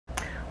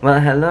Well,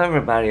 hello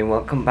everybody,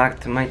 welcome back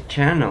to my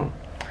channel.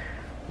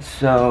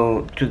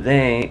 So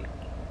today,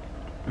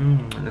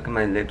 look at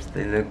my lips,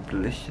 they look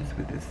delicious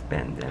with this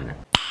bandana.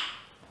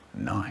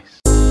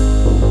 Nice.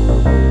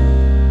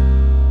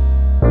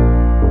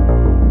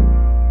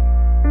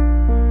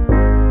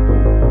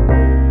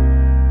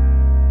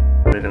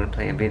 We're gonna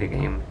play a video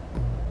game,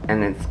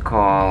 and it's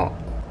called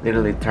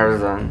literally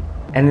Tarzan,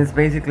 and it's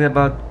basically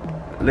about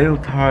little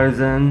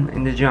Tarzan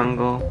in the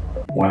jungle.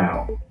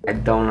 Wow. I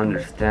don't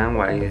understand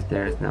why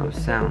there's no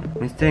sound.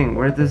 Miss Ting,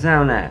 where's the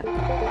sound at? That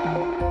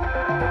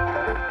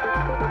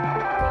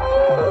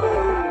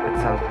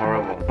sounds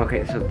horrible.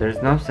 Okay, so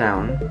there's no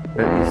sound,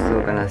 but you're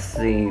still gonna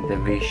see the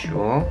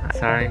visual.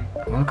 Sorry.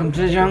 Welcome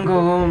to the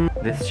jungle.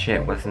 This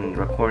shit wasn't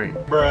recorded.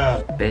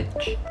 Bruh.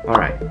 Bitch.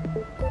 Alright.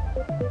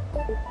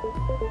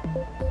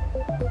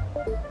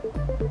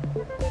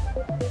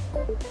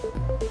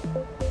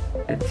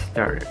 It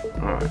started.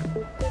 Alright.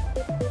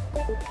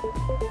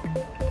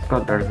 Let's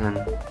go, Tarzan.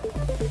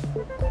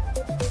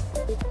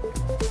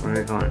 Where are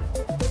we going?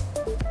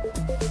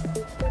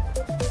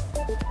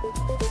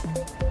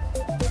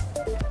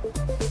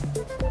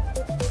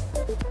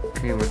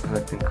 Okay, we're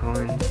collecting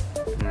coins,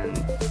 and then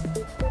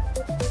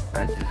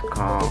I just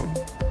call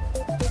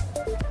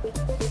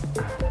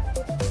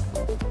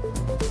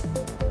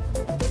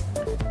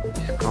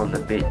the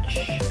bitch.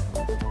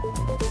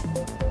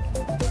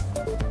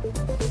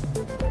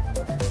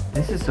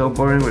 This is so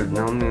boring with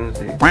no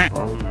music. Oh my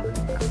god.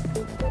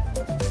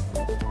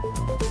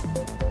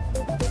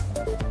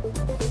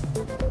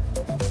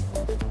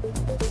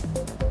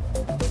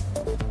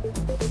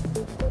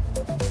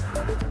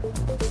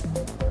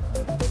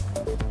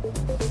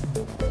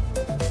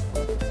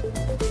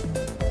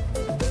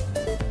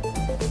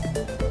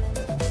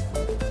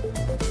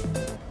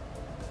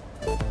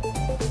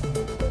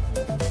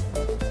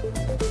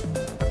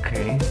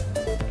 Okay.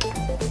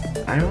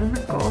 I don't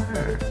wanna call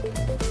her.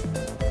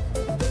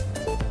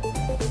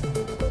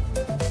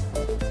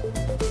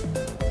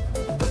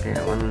 Okay,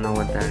 I wanna know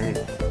what that is.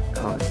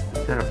 Oh,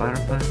 is that a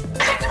butterfly?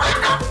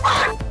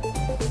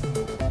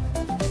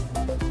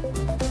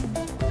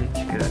 Bitch,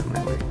 get out of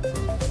my way.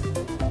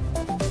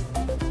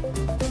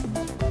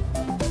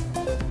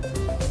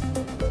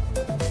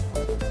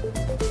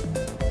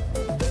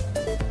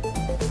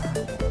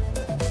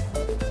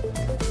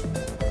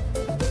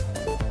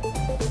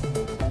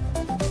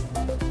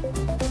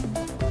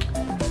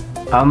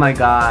 Oh my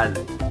god.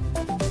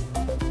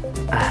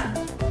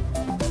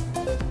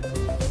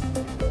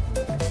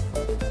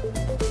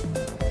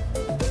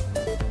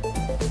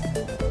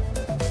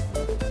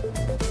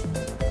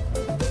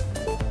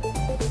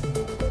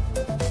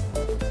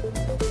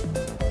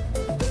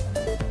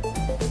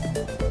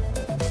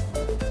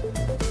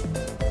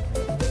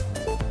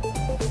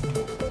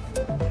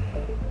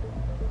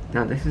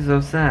 Now this is so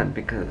sad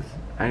because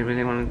I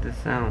really wanted this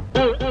sound.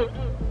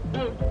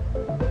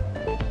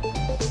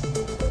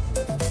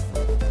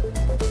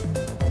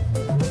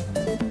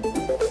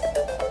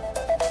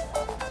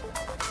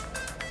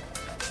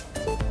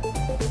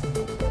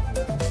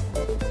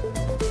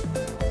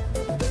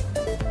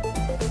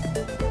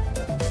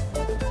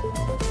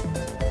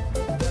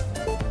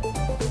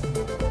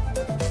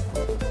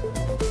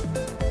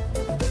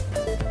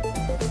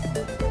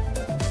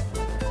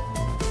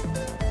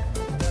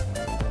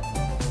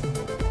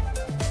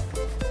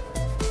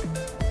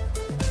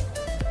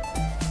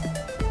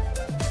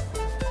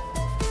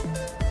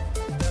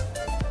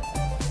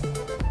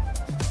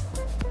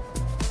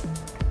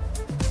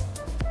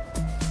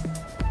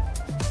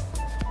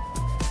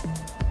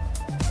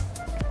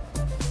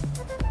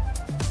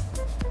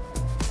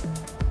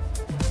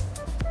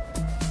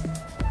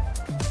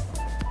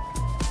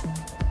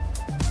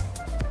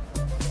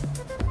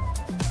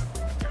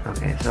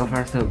 Okay, so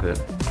far so good.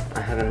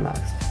 I haven't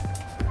lost.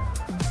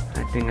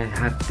 I think I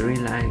had 3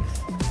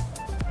 lives.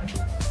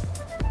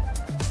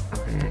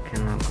 Okay, I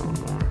cannot go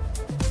more.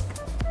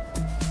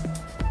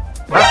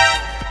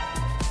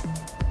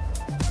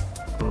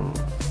 Oh,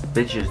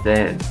 bitch is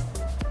dead.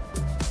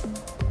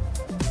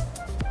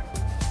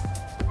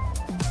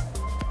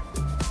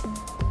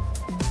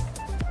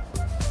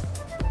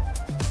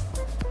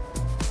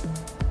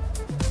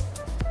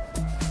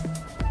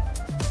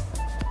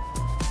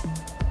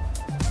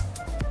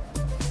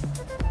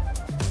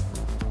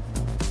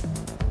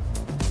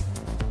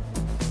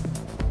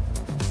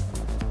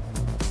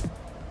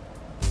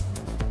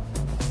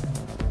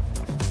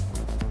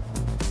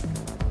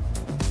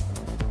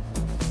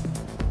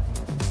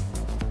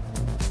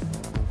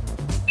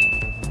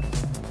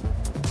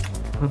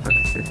 Who the fuck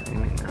is this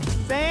screaming now?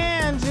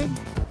 Fancy.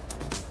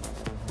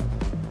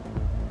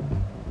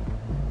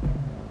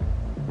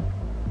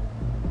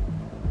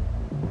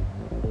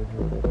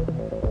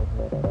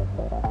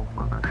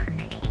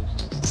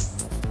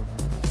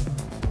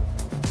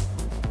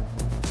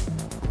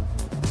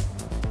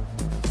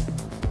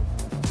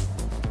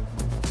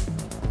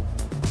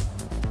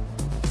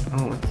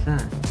 Oh, what's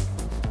that?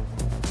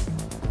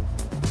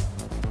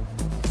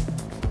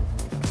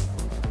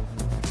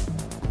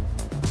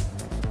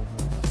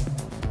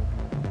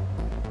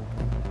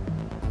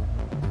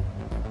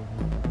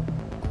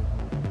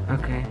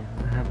 Okay,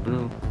 I have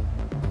blue.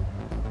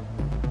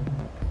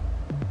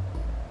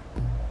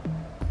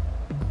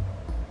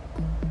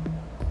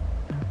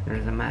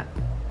 There's a map.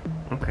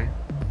 Okay.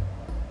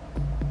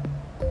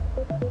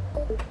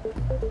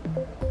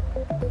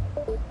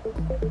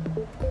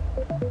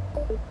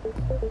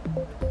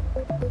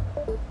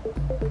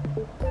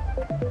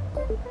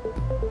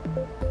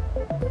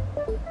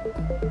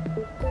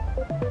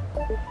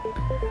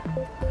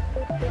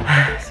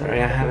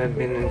 Sorry, I haven't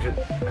been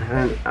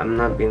I'm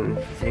not been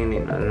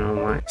singing. I don't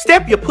know why.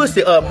 Step your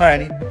pussy up,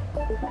 honey.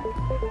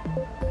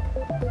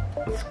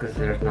 It's because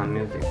there's no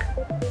music.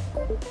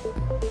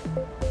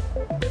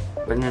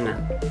 Banana.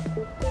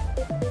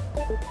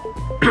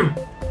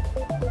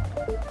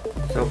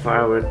 So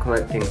far we're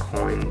collecting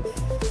coins,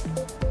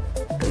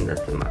 and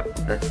that's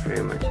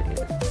pretty much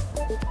it.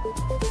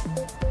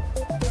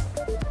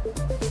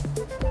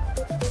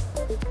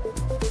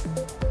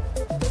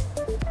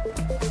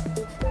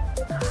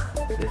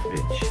 This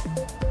bitch.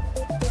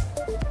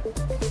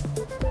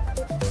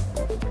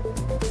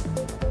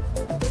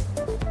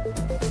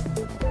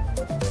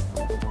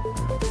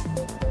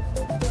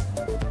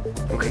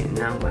 Okay,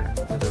 now what?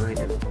 What do I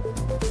do?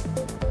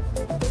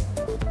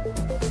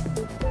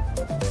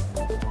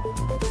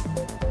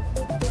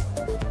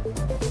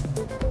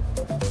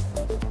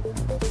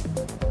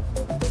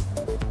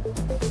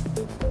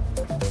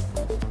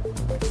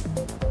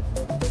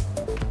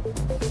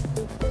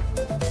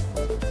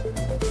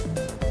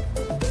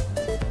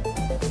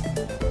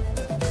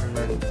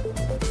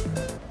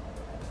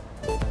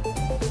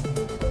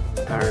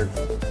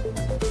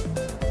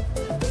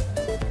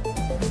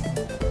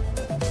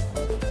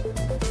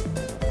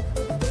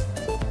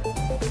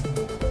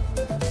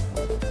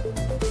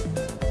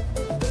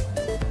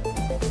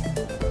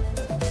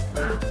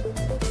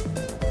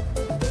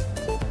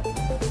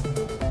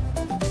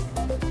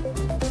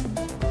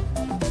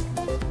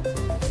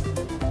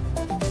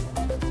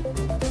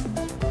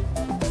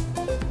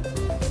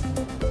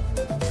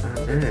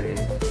 There it is.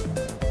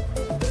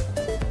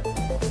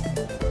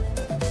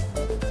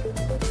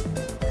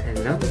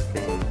 Hello,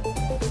 thing.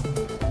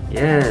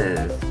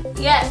 Yes.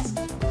 Yes.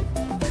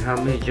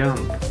 Help me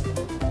jump.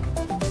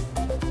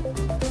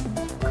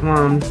 Come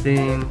on,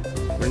 thing.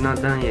 We're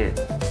not done yet.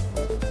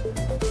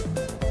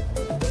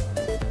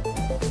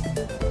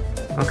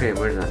 Okay,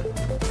 we're done.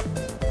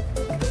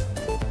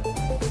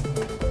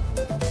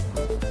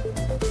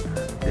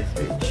 This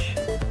bitch.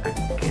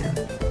 Again.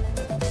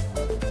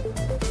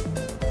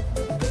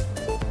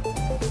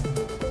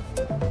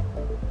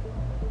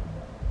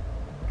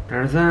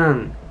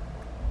 Tarzan!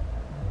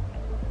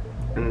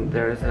 And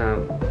there's a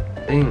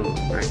thing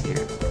right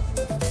here.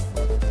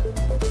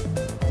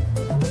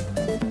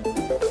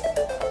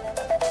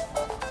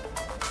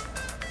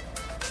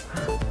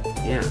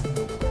 Yeah.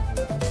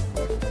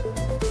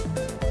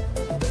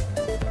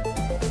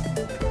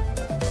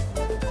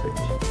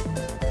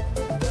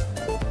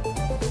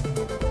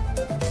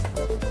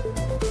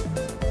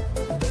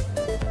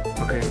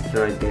 Okay, so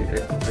I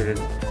completed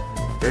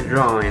the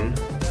drawing.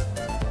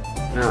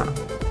 Now,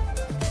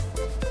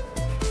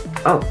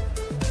 oh!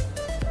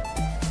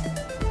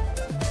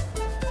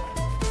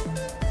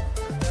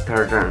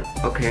 Tarzan,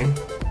 okay.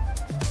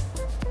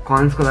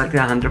 Coins collected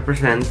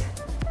 100%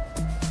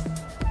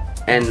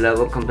 and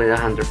level completed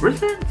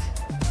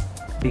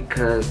 100%?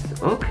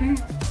 Because, okay.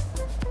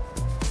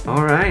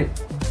 Alright,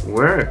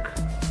 work.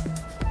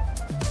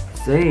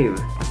 Save.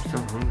 I'm so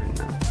hungry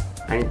now.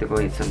 I need to go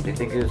eat something.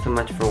 Thank you so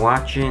much for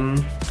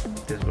watching.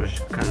 This was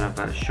kind of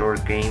a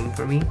short game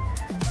for me,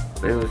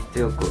 but it was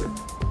still good.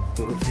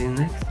 We'll see you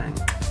next time.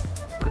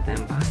 Good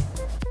and bye.